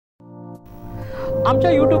आमच्या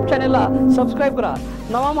यूट्यूब चॅनलला सबस्क्राईब करा,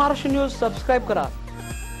 नवा महाराष्ट्र न्यूज सबस्क्राईब करा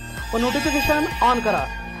व नोटिफिकेशन ऑन करा।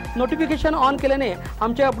 नोटिफिकेशन ऑन केल्याने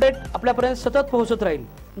आमचे अपडेट आपल्यापर्यंत सतत पोहोचत राहील।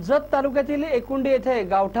 जत तालुक्यातील एकुंडी येथे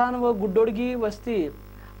गावठाण व गुड्डोडगी वस्ती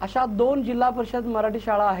अशा 2 जिल्हा परिषद मराठी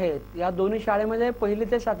शाळा आहेत। या दोन्ही शाळेमध्ये 1ली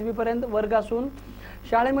ते 7वी पर्यंत वर्ग असून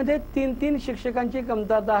शाळेमध्ये 3 शिक्षकांची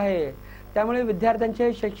कमतरता आहे। त्यामुळे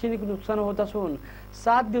विद्यार्थ्यांचे शैक्षणिक नुकसान होत असून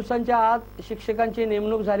 7 दिवसांच्या आत शिक्षकांची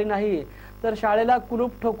नेमणूक झाली नाही तर शाळेला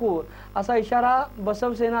कुलूप ठोकू असा इशारा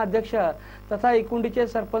बसवसेना अध्यक्ष तथा एकुंडीचे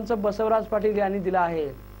सरपंच बसवराज पाटील यांनी दिला आहे।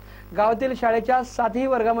 गावातील शाळेच्या 7ही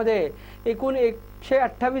वर्गामध्ये एकूण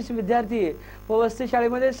 128 विद्यार्थी व वस्ती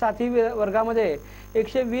शाळेमध्ये 7ही वर्गामध्ये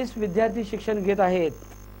 120 विद्यार्थी शिक्षण घेत आहेत।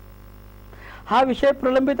 हा विषय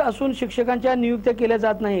प्रलंबित असून शिक्षकांच्या नियुक्त्या केल्या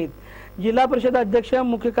जात नाहीत। जिल्हा परिषद अध्यक्ष,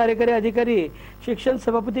 मुख्य कार्यकारी अधिकारी, शिक्षण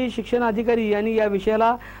सभापती, शिक्षण अधिकारी यांनी या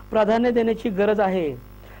विषयाला प्राधान्य देण्याची गरज आहे।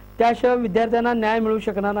 त्याशिवाय विद्यार्थ्यांना न्याय मिळू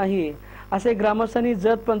शकणार नाही असे ग्रामस्थांनी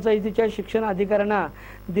जत पंचायतीच्या शिक्षण अधिकाऱ्यांना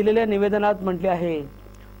दिलेल्या निवेदनात म्हटले आहे।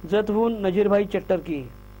 जतहून नजीरभाई चट्टरकी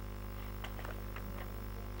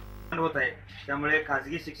होत आहे, त्यामुळे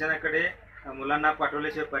खासगी शिक्षणाकडे मुलांना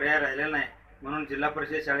पाठवल्याशिवाय पर्याय राहिलेला नाही। म्हणून जिल्हा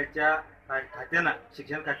परिषद शाळेच्या खात्यानं,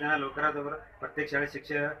 शिक्षण खात्यानं लवकरात लवकर प्रत्येक शाळेत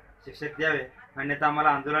शिक्षक द्यावे, अन्यथा आम्हाला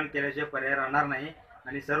आंदोलन केल्याशिवाय पर्याय राहणार नाही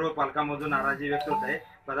आणि सर्व पालकांमधून नाराजी व्यक्त होत आहे।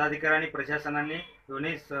 पदाधिकारी आणि प्रशासनाने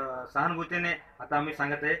दोन्ही सहानुभूतीने आता आम्ही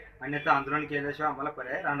सांगत आहे, अन्यथा आंदोलन केल्याशिवाय आम्हाला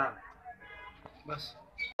पर्याय राहणार नाही। बस।